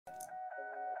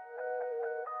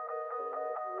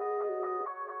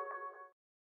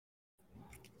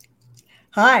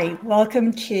Hi,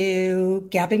 welcome to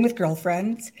Gabbing with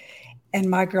Girlfriends. And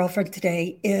my girlfriend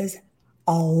today is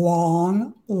a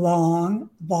long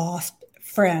lost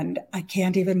friend. I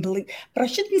can't even believe, but I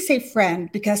shouldn't say friend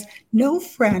because no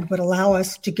friend would allow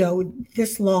us to go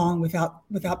this long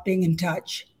without being in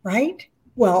touch, right?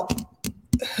 Well,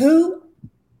 who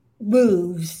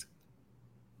moves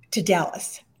to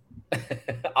Dallas?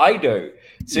 I do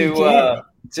You to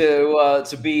did.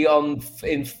 to be on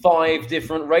in 5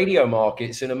 different radio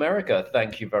markets in America.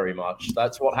 Thank you very much.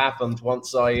 That's what happened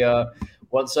once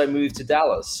I moved to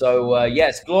Dallas. So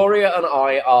yes, Gloria and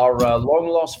I are long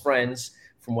lost friends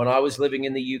from when I was living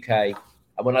in the UK.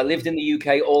 And when I lived in the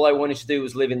UK, all I wanted to do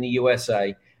was live in the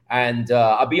USA. And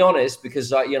I'll be honest,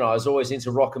 because I was always into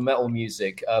rock and metal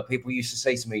music. People used to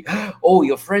say to me, "Oh,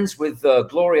 you're friends with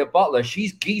Gloria Butler?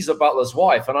 She's Geezer Butler's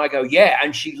wife." And I go, "Yeah,"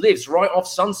 and she lives right off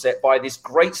Sunset by this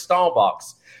great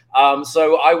Starbucks.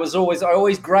 So I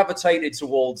always gravitated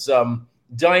towards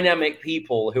dynamic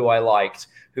people who I liked,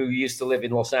 who used to live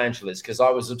in Los Angeles, because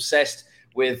I was obsessed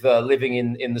with living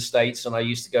in the States, and I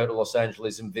used to go to Los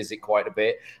Angeles and visit quite a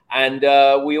bit. And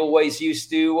we always used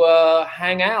to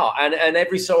hang out. And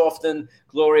every so often,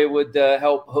 Gloria would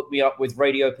help hook me up with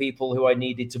radio people who I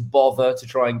needed to bother to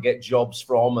try and get jobs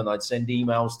from. And I'd send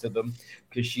emails to them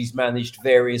because she's managed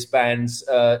various bands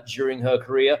during her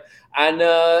career. And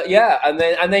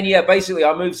basically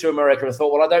I moved to America and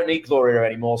thought, well, I don't need Gloria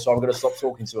anymore, so I'm going to stop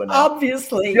talking to her now.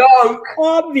 Obviously. Joke.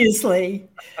 Obviously.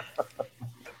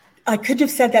 I couldn't have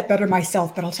said that better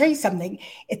myself, but I'll tell you something.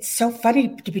 It's so funny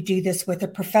to do this with a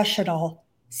professional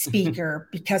speaker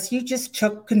because you just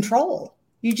took control.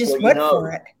 You just went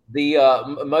for it. The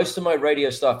most of my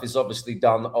radio stuff is obviously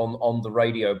done on the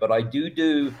radio, but I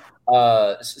do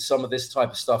some of this type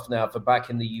of stuff now for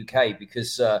back in the UK,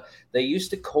 because they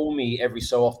used to call me every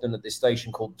so often at this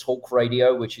station called Talk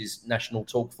Radio, which is national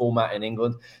talk format in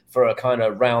England, for a kind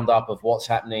of roundup of what's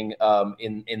happening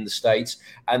in the States.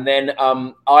 And then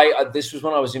this was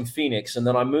when I was in Phoenix, and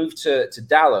then I moved to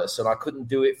Dallas, and I couldn't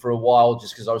do it for a while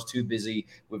just because I was too busy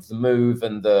with the move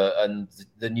and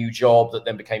the new job that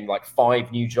then became like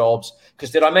 5 new jobs.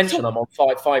 Because did I mention I'm on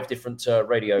five different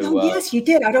radio? Oh, yes, you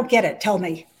did. I don't get it. Tell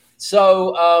me.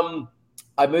 So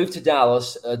I moved to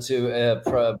Dallas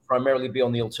to primarily be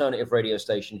on the alternative radio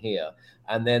station here.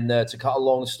 And then to cut a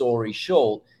long story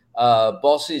short,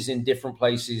 bosses in different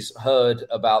places heard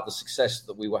about the success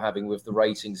that we were having with the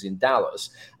ratings in Dallas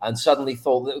and suddenly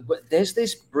thought, there's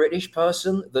this British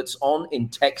person that's on in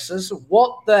Texas.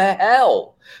 What the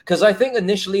hell? Because I think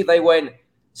initially they went,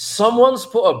 someone's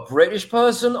put a British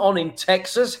person on in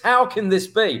Texas? How can this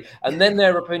be? And then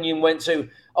their opinion went to,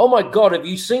 oh my God, have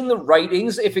you seen the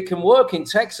ratings? If it can work in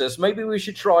Texas, maybe we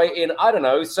should try in, I don't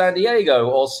know, San Diego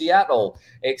or Seattle,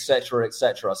 et cetera, et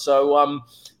cetera. So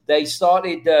they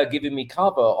started giving me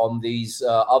cover on these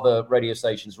other radio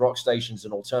stations, rock stations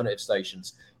and alternative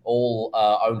stations, all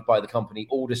owned by the company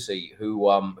Odyssey, who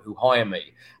hire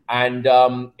me. And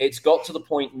it's got to the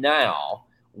point now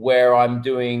where I'm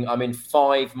in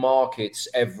 5 markets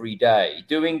every day,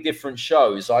 doing different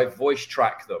shows. I voice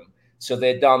track them. So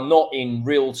they're done not in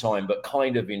real time, but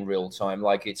kind of in real time.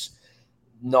 Like it's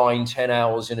 9-10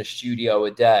 hours in a studio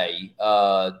a day,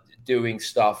 doing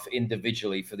stuff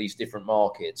individually for these different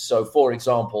markets. So, for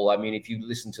example, if you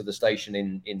listen to the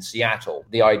station in Seattle,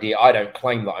 the idea, I don't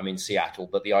claim that I'm in Seattle,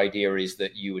 but the idea is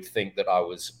that you would think that I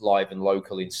was live and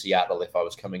local in Seattle if I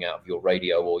was coming out of your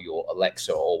radio or your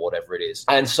Alexa or whatever it is.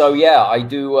 And so, yeah, I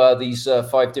do these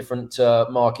 5 different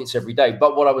markets every day.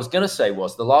 But what I was going to say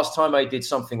was the last time I did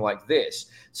something like this,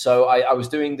 so I was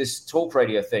doing this talk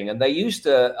radio thing, and they used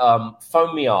to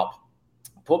phone me up,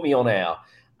 put me on air.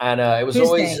 And it was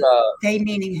always they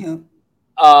meaning who?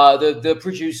 The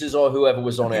producers or whoever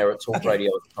was on air at Talk Radio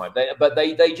at the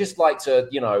time. They just like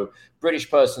to,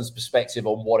 British person's perspective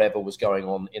on whatever was going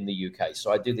on in the UK.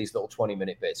 So I did these little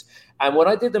 20-minute bits. And when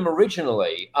I did them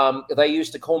originally, they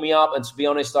used to call me up. And to be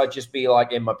honest, I'd just be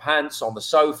like in my pants on the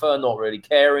sofa, not really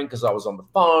caring because I was on the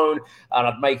phone. And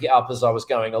I'd make it up as I was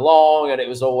going along. And it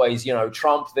was always,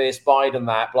 Trump this, Biden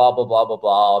that, blah, blah, blah, blah,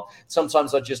 blah.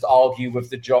 Sometimes I'd just argue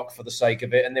with the jock for the sake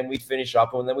of it. And then we'd finish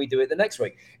up and then we'd do it the next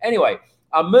week. Anyway,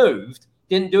 I moved,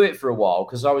 didn't do it for a while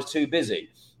because I was too busy.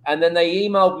 And then they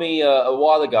emailed me a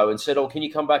while ago and said, oh, can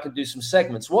you come back and do some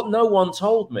segments? What no one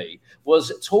told me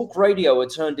was Talk Radio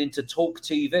had turned into Talk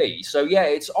TV. So, yeah,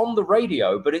 it's on the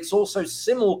radio, but it's also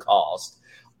simulcast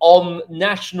on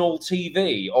national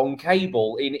TV, on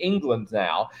cable in England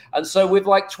now. And so with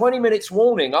like 20 minutes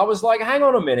warning, I was like, hang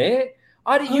on a minute.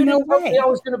 You didn't tell me I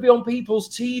was going to be on people's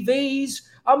TVs.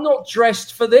 I'm not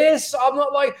dressed for this. I'm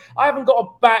not like, I haven't got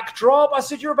a backdrop. I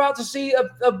said, you're about to see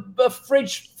a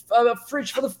fridge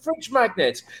fridge for the fridge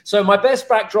magnets. So my best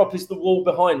backdrop is the wall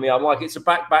behind me. I'm like, it's a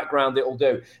background, it'll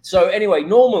do. So anyway,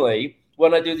 normally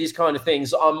when I do these kind of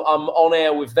things, I'm on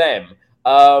air with them.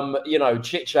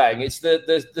 Chit-chatting. It's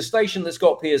the station that's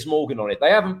got Piers Morgan on it. They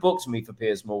haven't booked me for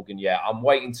Piers Morgan yet. I'm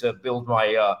waiting to build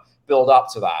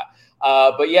up to that.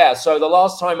 But yeah, so the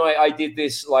last time I did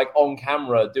this like on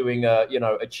camera doing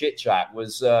a chit-chat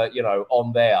was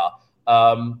on there,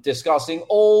 discussing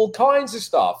all kinds of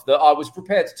stuff that I was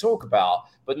prepared to talk about,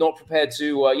 but not prepared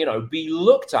to be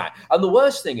looked at. And the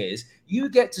worst thing is, you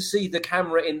get to see the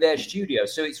camera in their studio.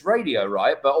 So it's radio,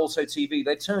 right? But also TV.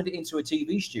 They've turned it into a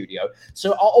TV studio.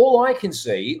 So all I can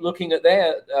see looking at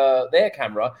their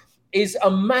camera is a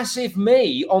massive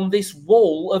me on this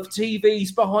wall of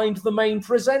TVs behind the main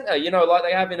presenter, like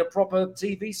they have in a proper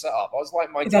TV setup. I was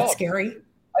like, my God. That's scary.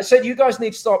 I said, you guys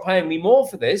need to start paying me more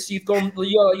for this. You've gone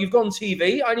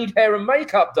TV. I need hair and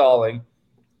makeup, darling.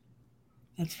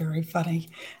 That's very funny.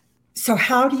 So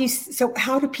how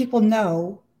do people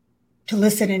know to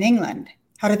listen in England?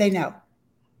 How do they know?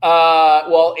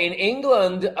 Well, in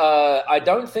England, I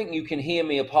don't think you can hear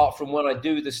me apart from when I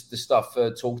do the stuff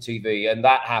for Talk TV, and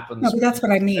that happens. No, but that's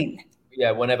what I mean.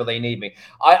 Yeah, whenever they need me.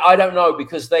 I don't know,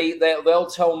 because they'll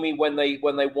tell me when they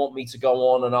want me to go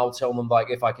on, and I'll tell them like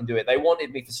if I can do it. They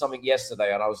wanted me for something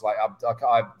yesterday, and I was like,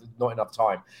 I've not enough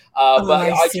time.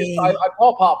 But I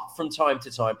pop up from time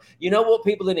to time. You know what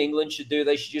people in England should do?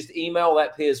 They should just email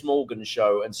that Piers Morgan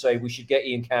show and say we should get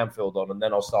Ian Camfield on, and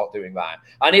then I'll start doing that.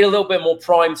 I need a little bit more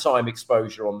prime time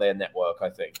exposure on their network, I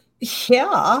think. Yeah,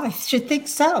 I should think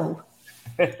so.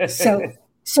 So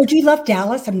do you love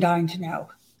Dallas? I'm dying to know.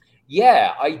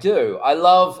 Yeah, I do. I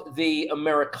love the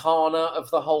Americana of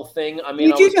the whole thing. I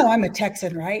mean, you know I'm a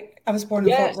Texan, right? I was born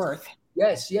in Fort Worth.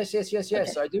 Yes. Okay.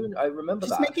 I do. I remember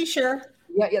that. Just making sure.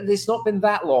 Yeah. It's not been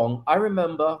that long. I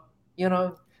remember,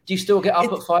 Do you still get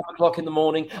up at 5 o'clock in the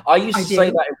morning? I used to say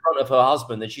that in front of her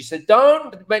husband, and she said,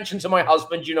 "Don't mention to my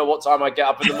husband, what time I get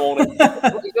up in the morning."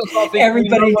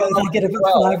 Everybody knows I get up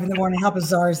at 5 in the morning. How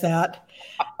bizarre is that?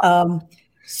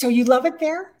 So you love it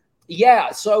there?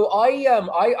 Yeah, so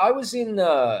I was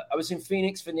in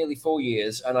Phoenix for nearly 4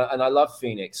 years, and I love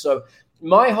Phoenix. So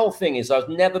my whole thing is I've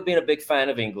never been a big fan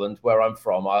of England, where I'm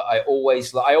from. I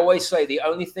always say the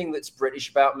only thing that's British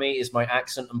about me is my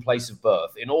accent and place of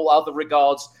birth. In all other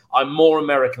regards, I'm more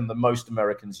American than most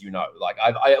Americans, Like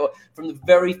I from the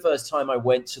very first time I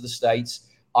went to the States,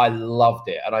 I loved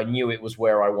it, and I knew it was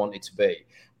where I wanted to be.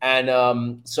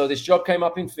 And so this job came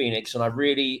up in Phoenix, and I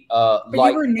really But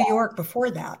you were in New York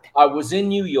before that. I was in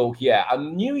New York, yeah.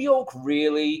 And New York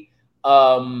really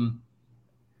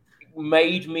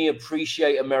made me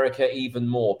appreciate America even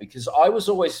more, because I was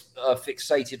always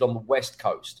fixated on the West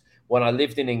Coast when I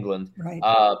lived in England, right.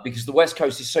 Because the West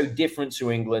Coast is so different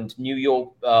to England. New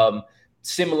York,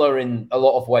 similar in a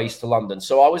lot of ways to London.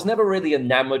 So I was never really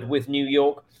enamored with New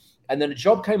York. And then a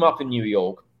job came up in New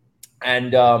York.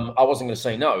 And I wasn't going to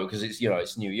say no, because it's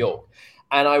New York.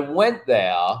 And I went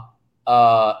there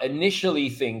initially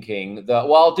thinking that,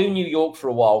 well, I'll do New York for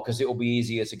a while because it will be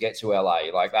easier to get to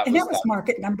LA. Like that. And that was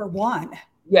market number one.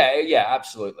 Yeah,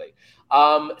 absolutely.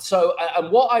 So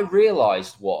what I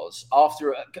realized was,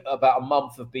 after about a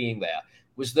month of being there,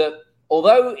 was that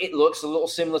although it looks a little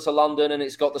similar to London and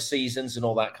it's got the seasons and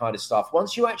all that kind of stuff,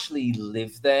 once you actually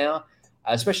live there,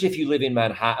 especially if you live in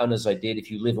Manhattan, as I did, if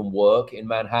you live and work in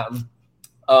Manhattan,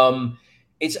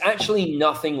 it's actually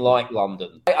nothing like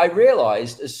London. I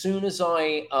realized as soon as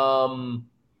I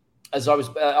was,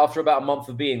 after about a month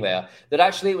of being there, that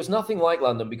actually it was nothing like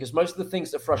London, because most of the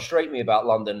things that frustrate me about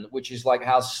London, which is like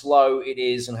how slow it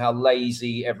is and how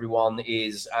lazy everyone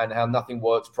is and how nothing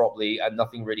works properly and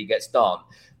nothing really gets done,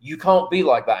 you can't be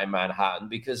like that in Manhattan,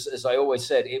 because, as I always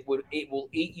said, it will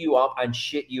eat you up and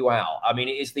shit you out. I mean,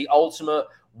 it is the ultimate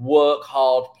work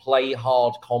hard, play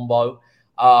hard combo.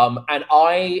 And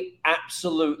I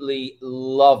absolutely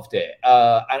loved it.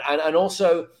 And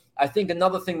also, I think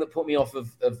another thing that put me off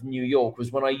of New York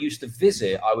was when I used to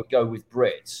visit, I would go with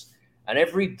Brits. And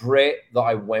every Brit that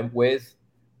I went with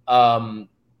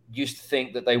used to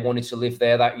think that they wanted to live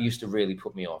there. That used to really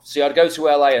put me off. See, I'd go to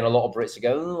LA and a lot of Brits would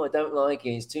go, "Oh, I don't like it.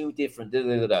 It's too different."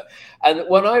 And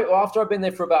after I've been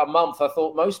there for about a month, I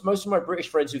thought most of my British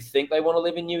friends who think they want to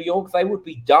live in New York, they would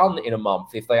be done in a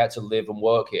month if they had to live and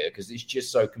work here, because it's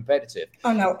just so competitive.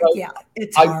 Oh, no. So yeah,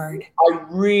 it's hard. I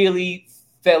really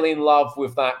fell in love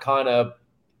with that kind of,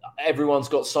 everyone's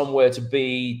got somewhere to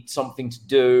be, something to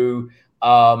do.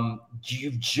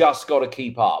 You've just got to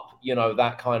keep up,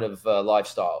 that kind of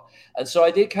lifestyle. And so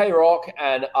I did K-Rock,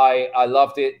 and I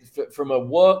loved it. From a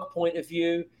work point of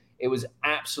view, it was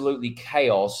absolutely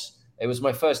chaos. It was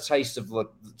my first taste of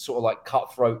sort of like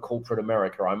cutthroat corporate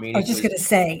America. I mean, I was just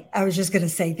going to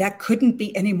say that couldn't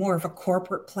be any more of a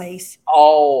corporate place.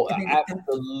 Oh, I mean,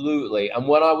 absolutely. And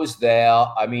when I was there,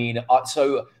 I mean,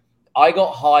 so I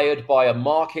got hired by a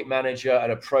market manager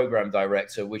and a program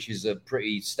director, which is a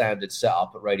pretty standard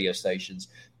setup at radio stations.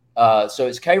 So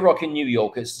it's K-Rock in New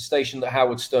York. It's the station that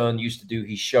Howard Stern used to do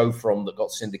his show from, that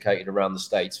got syndicated around the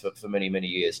States for many, many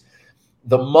years.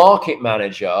 The market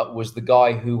manager was the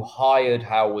guy who hired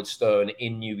Howard Stern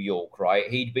in New York, right?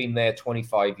 He'd been there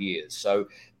 25 years. So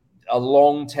a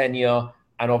long tenure.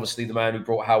 And obviously the man who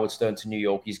brought Howard Stern to New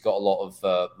York, he's got a lot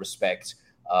of respect,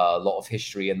 a lot of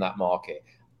history in that market.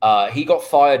 He got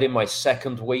fired in my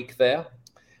second week there.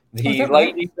 The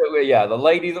lady, the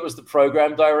lady that was the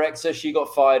program director, she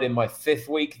got fired in my fifth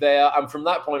week there. And from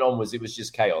that point onwards, it was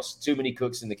just chaos. Too many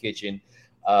cooks in the kitchen,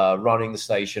 running the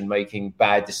station, making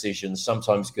bad decisions,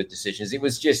 sometimes good decisions. It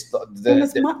was just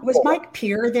was Mike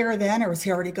Peer there then, or was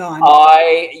he already gone?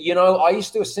 I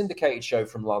used to do a syndicated show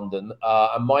from London,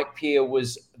 and Mike Peer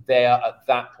was there at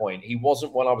that point. He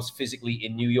wasn't when I was physically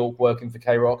in New York working for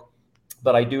K-Rock,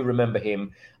 but I do remember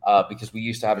him because we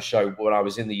used to have a show when I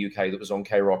was in the UK that was on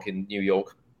K-Rock in New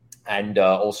York and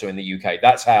also in the UK.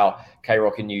 That's how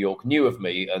K-Rock in New York knew of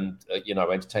me and,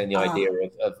 entertained the idea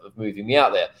of moving me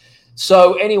out there.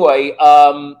 So anyway,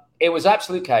 it was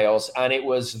absolute chaos. And it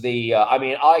was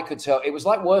I could tell it was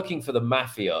like working for the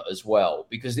mafia as well,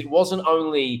 because it wasn't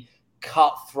only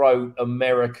cutthroat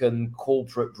American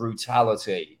corporate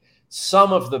brutality.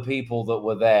 Some of the people that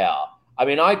were there, I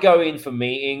mean, I'd go in for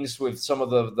meetings with some of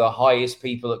the highest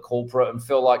people at corporate and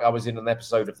feel like I was in an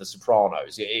episode of The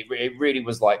Sopranos. It really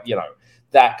was like,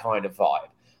 that kind of vibe.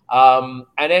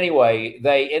 And anyway,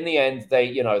 in the end,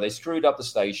 they screwed up the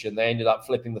station. They ended up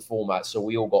flipping the format. So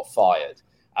we all got fired.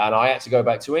 And I had to go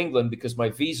back to England because my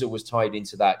visa was tied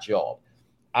into that job.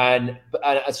 And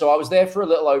so I was there for a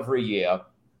little over a year.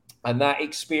 And that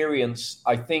experience,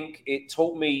 I think it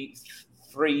taught me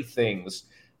three things.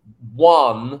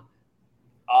 One,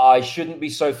 I shouldn't be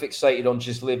so fixated on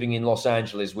just living in Los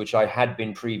Angeles, which I had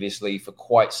been previously for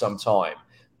quite some time,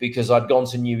 because I'd gone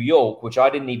to New York, which I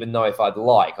didn't even know if I'd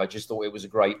like. I just thought it was a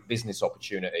great business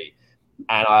opportunity.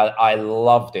 And I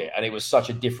loved it. And it was such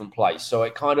a different place. So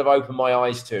it kind of opened my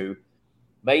eyes to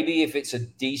maybe if it's a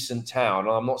decent town,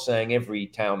 and I'm not saying every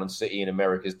town and city in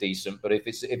America is decent, but if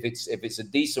it's a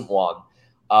decent one,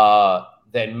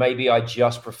 then maybe I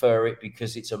just prefer it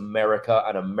because it's America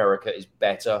and America is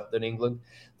better than England.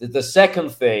 The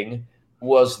second thing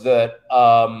was that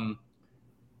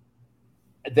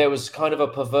there was kind of a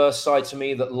perverse side to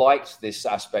me that liked this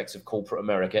aspect of corporate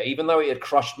America, even though it had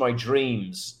crushed my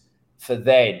dreams for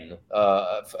then,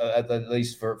 at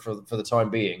least for the time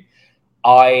being.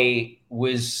 I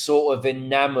was sort of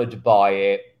enamored by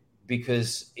it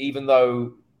because even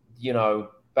though,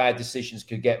 bad decisions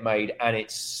could get made and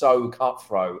it's so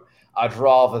cutthroat, I'd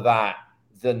rather that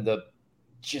than the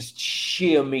just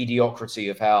sheer mediocrity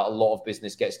of how a lot of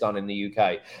business gets done in the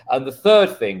UK. And the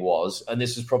third thing was, and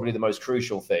this is probably the most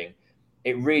crucial thing,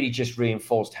 it really just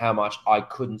reinforced how much I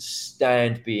couldn't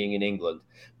stand being in England,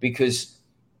 because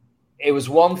it was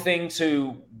one thing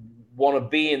to want to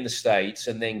be in the States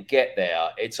and then get there.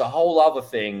 It's a whole other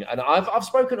thing. And I've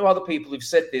spoken to other people who've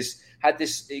said this, had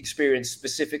this experience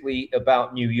specifically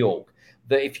about New York,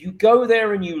 that if you go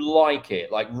there and you like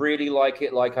it, like really like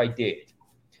it, like I did,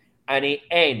 and it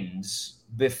ends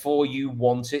before you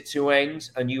want it to end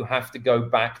and you have to go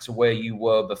back to where you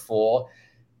were before,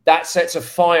 that sets a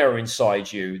fire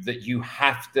inside you that you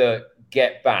have to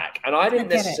get back. And I didn't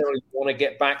necessarily want to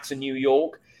get back to New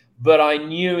York, but I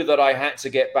knew that I had to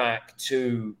get back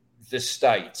to the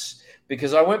States,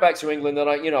 because I went back to England and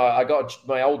I got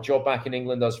my old job back in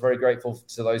England. I was very grateful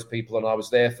to those people, and I was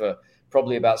there for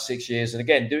probably about 6 years. And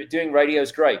again, doing radio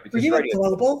is great because radio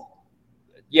global.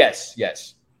 Yes.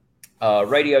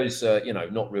 Radio's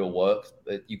not real work.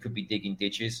 You could be digging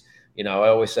ditches. I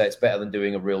always say it's better than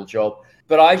doing a real job.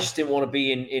 But I just didn't want to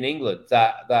be in England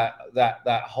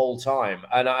that whole time.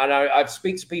 And I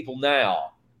speak to people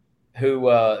now who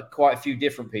quite a few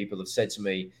different people have said to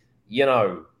me,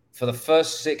 for the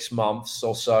first 6 months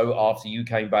or so after you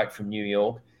came back from New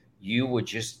York, you were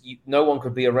no one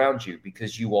could be around you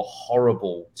because you were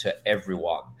horrible to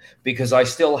everyone. Because I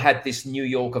still had this New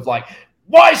York of like,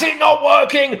 why is it not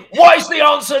working? Why is the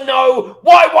answer no?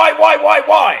 Why?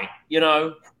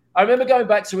 I remember going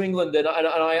back to England and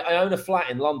I own a flat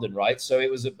in London, right? So it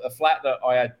was a flat that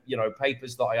I had,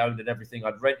 papers that I owned and everything.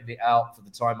 I'd rented it out for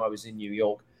the time I was in New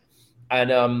York.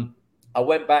 And I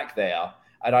went back there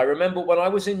And I remember when I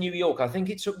was in New York, I think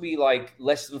it took me like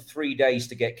less than 3 days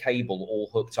to get cable all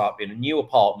hooked up in a new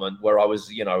apartment where I was,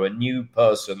 a new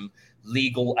person,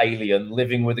 legal alien,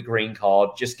 living with a green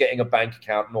card, just getting a bank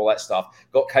account and all that stuff.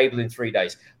 Got cable in 3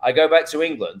 days. I go back to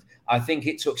England. I think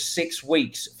it took 6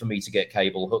 weeks for me to get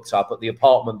cable hooked up at the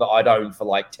apartment that I'd owned for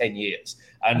like 10 years.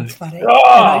 And that's funny. And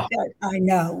I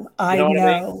know. You know what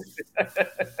I mean?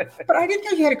 But I didn't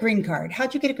know you had a green card.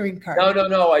 How'd you get a green card?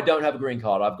 No. I don't have a green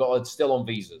card. It's still on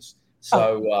visas.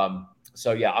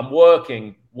 So yeah, I'm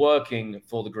working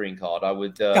for the green card. I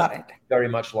would very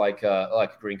much like a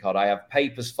green card. I have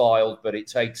papers filed, but it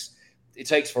takes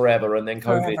forever. And then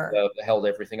COVID held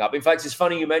everything up. In fact, it's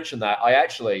funny you mentioned that. I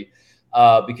actually,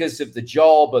 because of the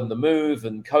job and the move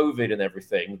and COVID and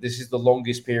everything, this is the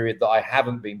longest period that I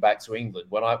haven't been back to England.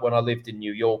 When I lived in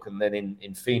New York and then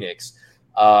in Phoenix,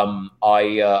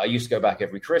 I used to go back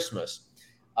every Christmas.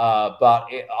 But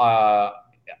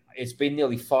it's been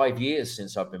nearly 5 years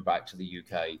since I've been back to the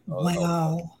UK.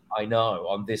 Wow. I know,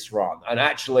 on this run. And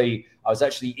actually, I was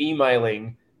actually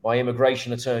emailing my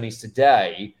immigration attorneys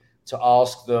today to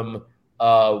ask them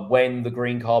when the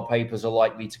green card papers are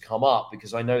likely to come up,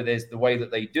 because I know there's the way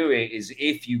that they do it is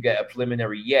if you get a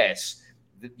preliminary yes,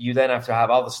 you then have to have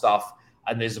other stuff.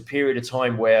 And there's a period of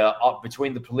time where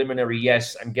between the preliminary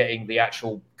yes and getting the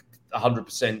actual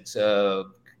 100%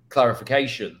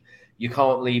 clarification, you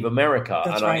can't leave America.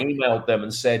 That's and right. I emailed them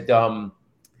and said,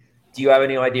 do you have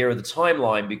any idea of the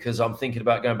timeline? Because I'm thinking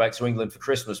about going back to England for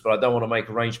Christmas, but I don't want to make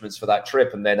arrangements for that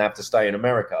trip and then have to stay in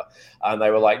America. And they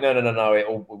were like, no, it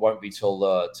won't be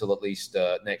till at least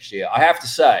next year. I have to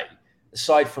say,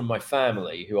 aside from my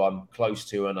family, who I'm close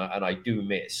to and I do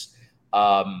miss,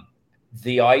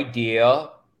 the idea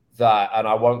that, and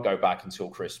I won't go back until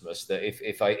Christmas, that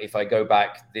if I go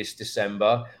back this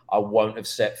December, I won't have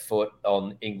set foot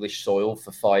on English soil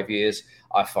for 5 years.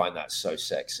 I find that so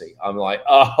sexy. I'm like,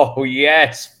 oh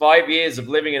yes, 5 years of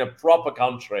living in a proper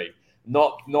country,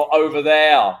 not over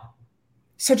there.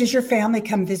 So does your family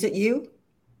come visit you?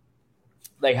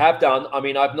 They have done. I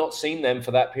mean, I've not seen them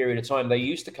for that period of time. They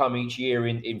used to come each year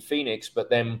in Phoenix, but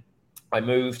then I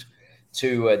moved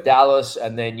to Dallas,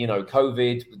 and then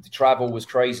COVID, the travel was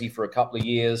crazy for a couple of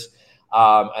years,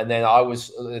 and then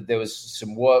there was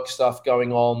some work stuff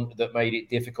going on that made it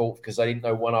difficult because I didn't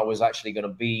know when I was actually going to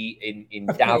be in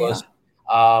Dallas.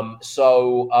 Yeah.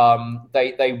 So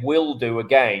they will do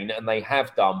again, and they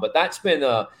have done, but that's been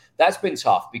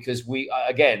tough because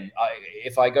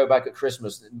if I go back at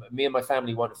Christmas, me and my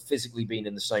family won't have physically been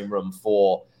in the same room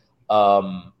for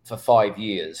 5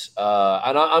 years,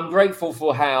 and I'm grateful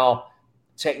for how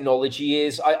technology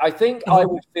is. I think I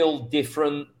would feel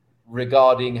different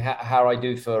regarding how I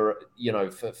do for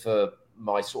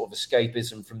my sort of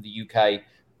escapism from the UK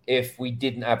if we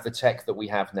didn't have the tech that we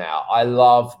have now. I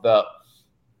love that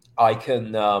I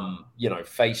can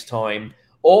FaceTime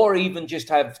or even just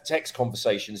have text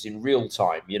conversations in real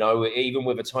time, even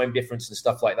with a time difference and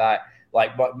stuff like that.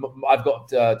 Like I've got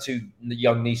 2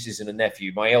 young nieces and a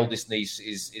nephew. My eldest niece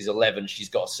is 11. She's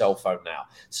got a cell phone now.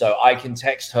 So I can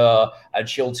text her and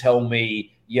she'll tell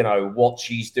me, what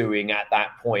she's doing at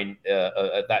that point,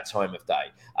 at that time of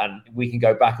day. And we can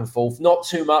go back and forth. Not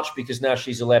too much because now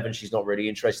she's 11. She's not really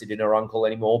interested in her uncle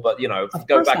anymore. But,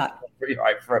 go back.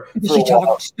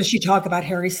 Does she talk about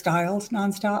Harry Styles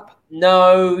nonstop?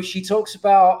 No, she talks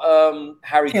about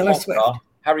Harry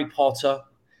Potter.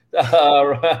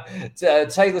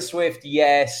 Taylor Swift,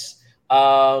 yes.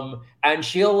 And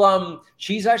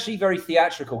she's actually very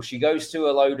theatrical. She goes to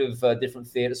a load of different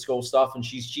theater school stuff, and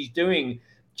she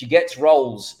gets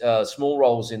roles, small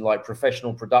roles in like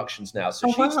professional productions now. So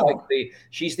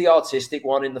she's the artistic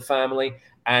one in the family.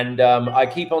 And I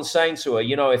keep on saying to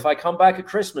her, if I come back at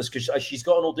Christmas, because she's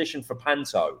got an audition for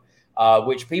Panto,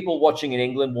 which people watching in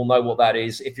England will know what that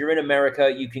is. If you're in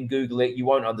America, you can Google it. You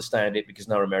won't understand it because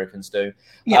no Americans do.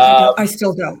 Yeah, I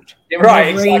still don't. Right,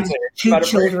 I've raised 2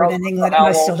 children in England, and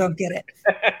I still don't get it.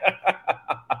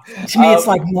 To me, it's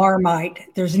like Marmite.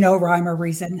 There's no rhyme or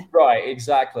reason. Right,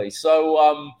 exactly.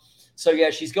 So yeah,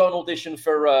 she's got an audition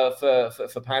for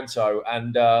Panto,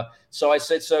 and so I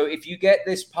said, so if you get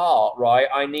this part, right,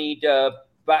 I need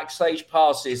backstage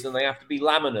passes, and they have to be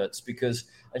laminates because.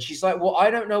 And she's like, well, I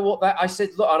don't know what that. I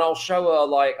said, look, and I'll show her.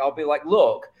 I'll be like,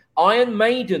 look, Iron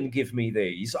Maiden give me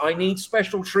these. I need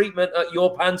special treatment at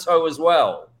your Panto as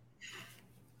well.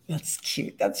 That's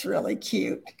cute. That's really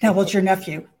cute. Now, what's your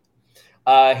nephew?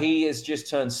 He has just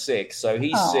turned 6. So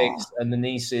he's 6, and the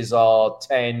nieces are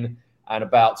 10 and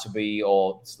about to be,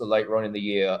 or later on in the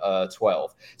year,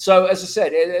 12. So as I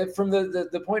said, from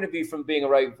the point of view from being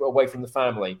away from the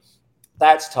family,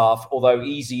 that's tough, although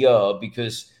easier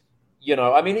because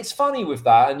I mean, it's funny with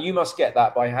that, and you must get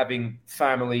that by having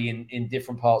family in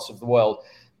different parts of the world.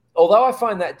 Although I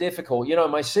find that difficult,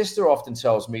 my sister often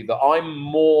tells me that I'm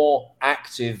more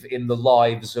active in the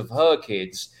lives of her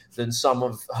kids than some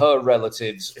of her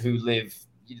relatives who live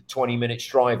 20 minutes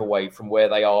drive away from where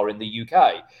they are in the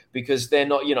UK, because they're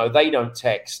not, they don't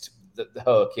text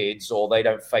her kids, or they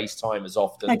don't FaceTime as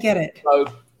often. I get it. So,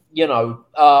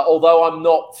 although I'm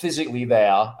not physically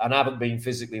there and haven't been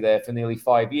physically there for nearly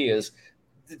 5 years,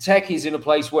 the tech is in a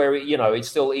place where, it's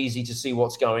still easy to see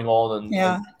what's going on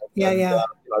and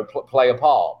play a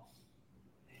part.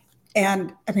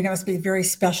 And I mean, it must be very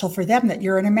special for them that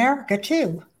you're in America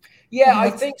too. Yeah, I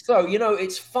think so.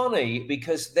 It's funny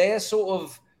because they're sort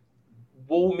of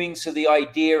warming to the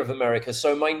idea of America.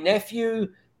 So my nephew,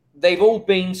 they've all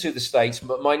been to the States,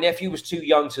 but my nephew was too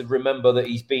young to remember that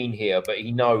he's been here, but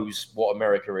he knows what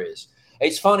America is.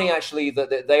 It's funny, actually,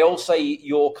 that they all say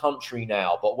your country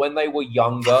now, but when they were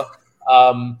younger,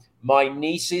 my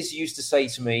nieces used to say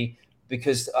to me,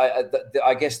 because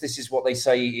I guess this is what they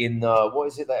say in,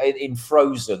 in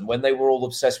Frozen, when they were all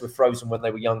obsessed with Frozen when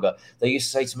they were younger, they used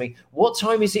to say to me, what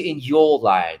time is it in your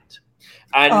land?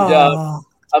 And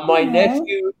my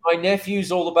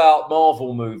nephew's all about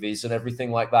Marvel movies and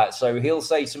everything like that. So he'll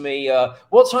say to me,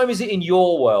 what time is it in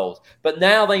your world? But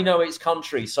now they know it's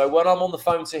country. So when I'm on the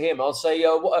phone to him, I'll say,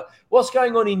 what's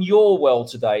going on in your world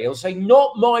today? He'll say,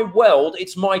 not my world,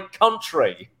 it's my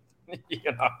country.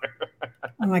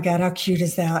 Oh my God, how cute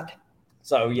is that?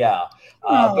 So yeah,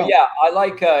 but yeah, I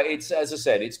like it's, as I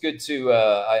said, it's good to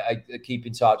I keep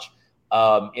in touch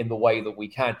in the way that we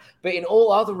can. But in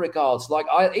all other regards, like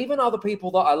even other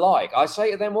people that I like, I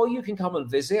say to them, well, you can come and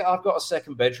visit. I've got a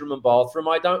second bedroom and bathroom.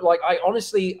 I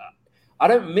honestly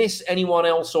don't miss anyone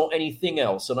else or anything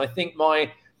else. And I think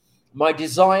my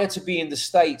desire to be in the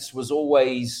States was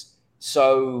always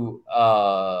so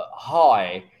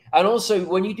high. And also,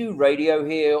 when you do radio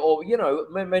here, or,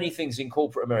 many things in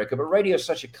corporate America, but radio is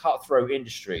such a cutthroat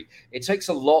industry. It takes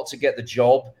a lot to get the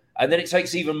job, and then it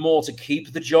takes even more to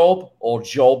keep the job, or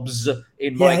jobs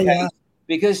in my case,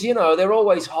 because, they're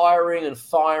always hiring and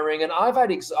firing. And I've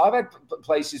had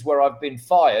places where I've been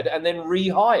fired and then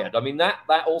rehired. I mean, that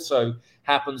also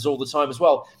happens all the time as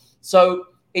well. So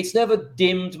it's never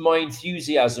dimmed my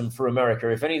enthusiasm for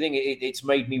America. If anything, it's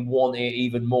made me want it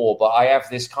even more. But I have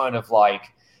this kind of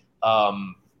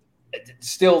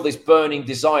still this burning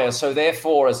desire. So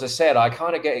therefore, as I said, I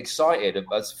kind of get excited,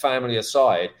 as family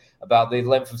aside, about the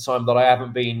length of time that I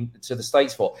haven't been to the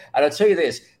States for. And I'll tell you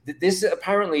this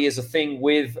apparently is a thing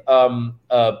with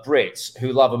Brits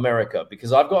who love America,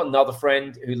 because I've got another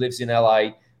friend who lives in LA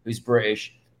who's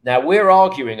British. Now, we're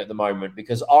arguing at the moment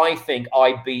because I think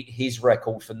I beat his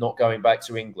record for not going back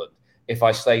to England if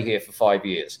I stay here for 5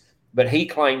 years. But he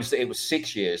claims that it was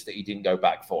 6 years that he didn't go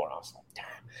back for. And I was like, damn.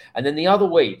 And then the other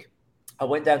week, I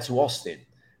went down to Austin,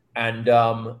 and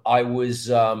I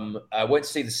went to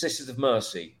see the Sisters of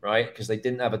Mercy, right? Because they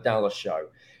didn't have a Dallas show.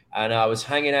 And I was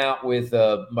hanging out with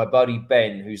my buddy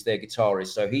Ben, who's their guitarist.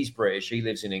 So he's British. He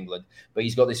lives in England. But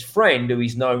he's got this friend who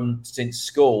he's known since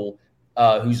school,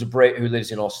 who's a Brit who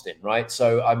lives in Austin, right?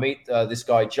 So I meet this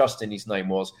guy, Justin, his name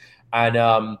was.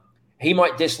 And he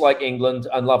might dislike England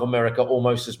and love America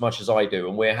almost as much as I do.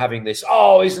 And we're having this,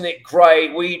 oh, isn't it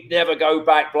great? We'd never go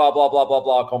back, blah, blah, blah, blah,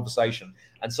 blah, conversation.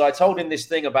 And so I told him this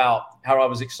thing about how I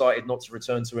was excited not to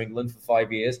return to England for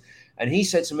 5 years. And he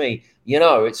said to me,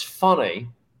 it's funny.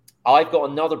 I've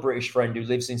got another British friend who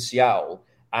lives in Seattle,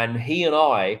 and he and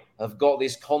I have got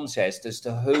this contest as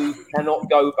to who cannot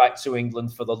go back to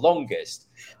England for the longest.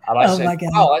 And I said,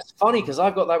 oh, that's funny, because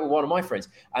I've got that with one of my friends.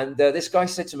 And this guy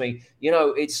said to me,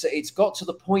 it's got to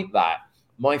the point that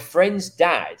my friend's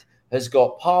dad has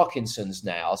got Parkinson's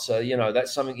now. So,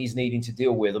 that's something he's needing to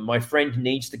deal with. And my friend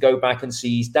needs to go back and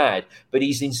see his dad. But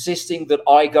he's insisting that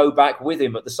I go back with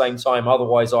him at the same time.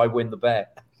 Otherwise, I win the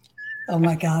bet. Oh,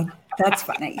 my God. That's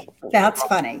funny. That's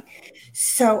funny.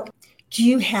 So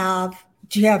are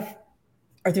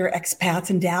there expats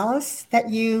in Dallas that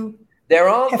you There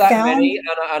aren't that found? many,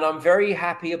 and I'm very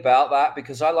happy about that,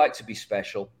 because I like to be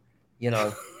special,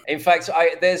 In fact,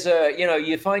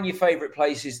 you find your favorite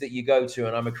places that you go to,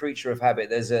 and I'm a creature of habit.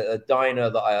 There's a diner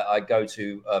that I go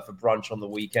to for brunch on the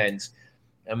weekends,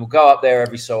 and we'll go up there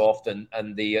every so often,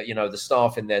 and the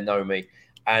staff in there know me.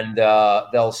 And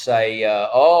they'll say,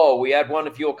 "Oh, we had one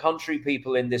of your country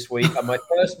people in this week." And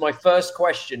my first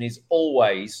question is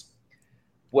always,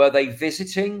 were they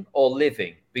visiting or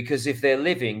living? Because if they're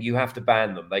living, you have to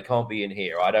ban them. They can't be in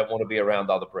here. I don't want to be around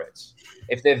other Brits.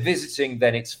 If they're visiting,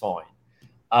 then it's fine.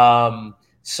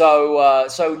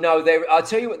 So no, I'll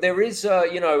tell you what, there is,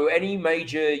 any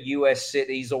major US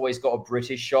city's always got a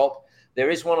British shop. there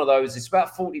is one of those. It's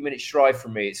about 40 minutes drive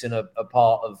from me. It's in a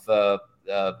part of,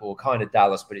 or kind of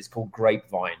Dallas, but it's called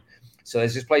Grapevine. So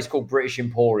there's this place called British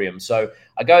Emporium. So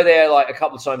I go there like a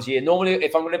couple of times a year. Normally,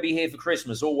 if I'm going to be here for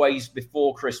Christmas, always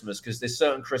before Christmas, because there's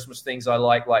certain Christmas things I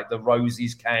like the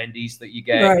roses, candies that you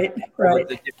get, right.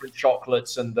 the different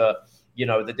chocolates and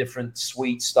the different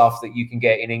sweet stuff that you can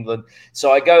get in England.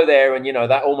 So I go there and,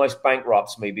 that almost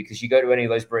bankrupts me because you go to any of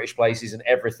those British places and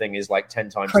everything is like 10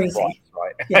 times crazy. the price,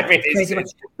 right? Yeah, I mean, crazy.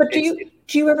 But do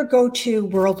you ever go to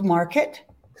World Market?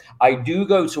 I do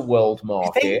go to World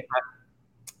Market.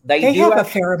 They have a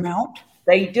fair amount.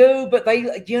 They do, but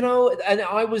and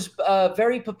I was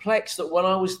very perplexed that when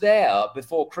I was there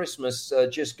before Christmas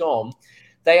just gone,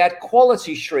 they had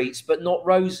quality streets, but not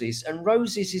roses. And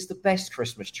roses is the best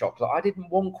Christmas chocolate. I didn't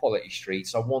want quality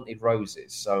streets. I wanted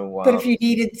roses. So, but if you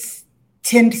needed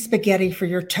tinned spaghetti for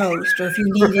your toast, or if you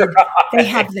needed, they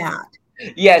have that.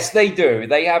 Yes, they do.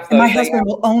 They have those. My husband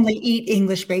will only eat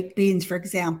English baked beans, for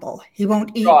example. He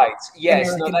won't eat. Right. Yes.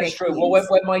 American No, that's true. beans. Well,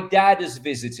 when my dad has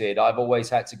visited, I've always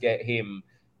had to get him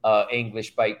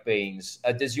English baked beans.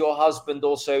 Does your husband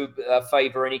also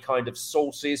favor any kind of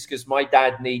sauces? Because my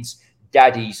dad needs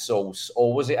daddy sauce,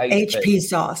 or was it HP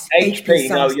sauce? HP.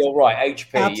 No, sauce. You're right.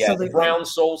 HP. Absolutely. Yeah, the brown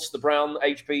sauce, the brown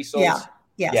HP sauce. Yeah.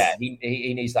 Yes. Yeah.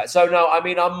 He needs that. So no, I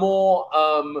mean, I'm more.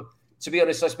 To be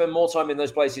honest, I spend more time in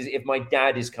those places if my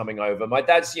dad is coming over. My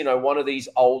dad's, one of these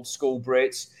old school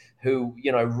Brits who,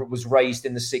 was raised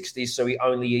in the 60s, so he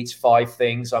only eats 5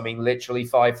 things. I mean, literally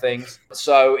 5 things.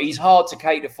 So he's hard to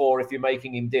cater for if you're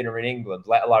making him dinner in England,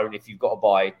 let alone if you've got to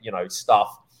buy,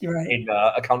 stuff in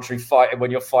a country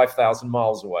when you're 5,000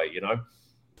 miles away,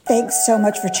 Thanks so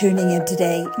much for tuning in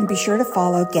today, and be sure to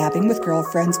follow Gabbing with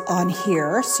Girlfriends on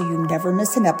here so you never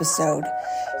miss an episode.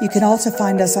 You can also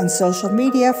find us on social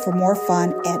media for more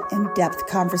fun and in-depth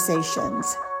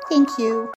conversations. Thank you.